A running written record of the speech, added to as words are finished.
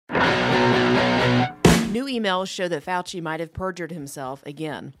New emails show that Fauci might have perjured himself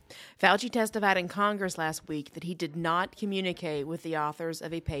again. Fauci testified in Congress last week that he did not communicate with the authors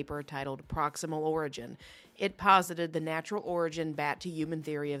of a paper titled Proximal Origin. It posited the natural origin bat-to-human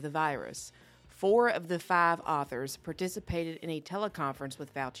theory of the virus. 4 of the 5 authors participated in a teleconference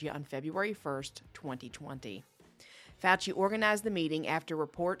with Fauci on February 1st, 2020. Fauci organized the meeting after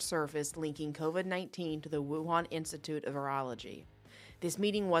reports surfaced linking COVID-19 to the Wuhan Institute of Virology. This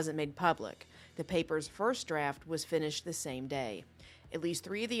meeting wasn't made public. The paper's first draft was finished the same day. At least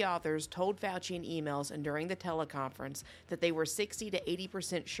 3 of the authors told Fauci in emails and during the teleconference that they were 60 to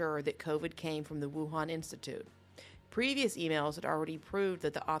 80% sure that COVID came from the Wuhan Institute. Previous emails had already proved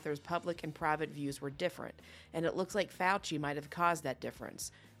that the authors' public and private views were different, and it looks like Fauci might have caused that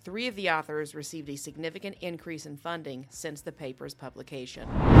difference. 3 of the authors received a significant increase in funding since the paper's publication.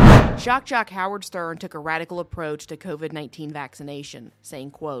 Shock jock Howard Stern took a radical approach to COVID-19 vaccination, saying,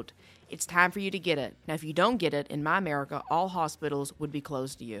 quote, "It's time for you to get it. Now, if you don't get it, in my America, all hospitals would be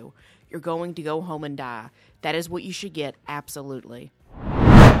closed to you. You're going to go home and die. That is what you should get, absolutely."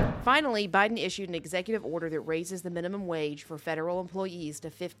 Finally, Biden issued an executive order that raises the minimum wage for federal employees to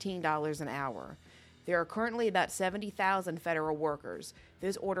 $15 an hour. There are currently about 70,000 federal workers.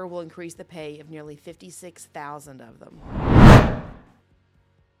 This order will increase the pay of nearly 56,000 of them.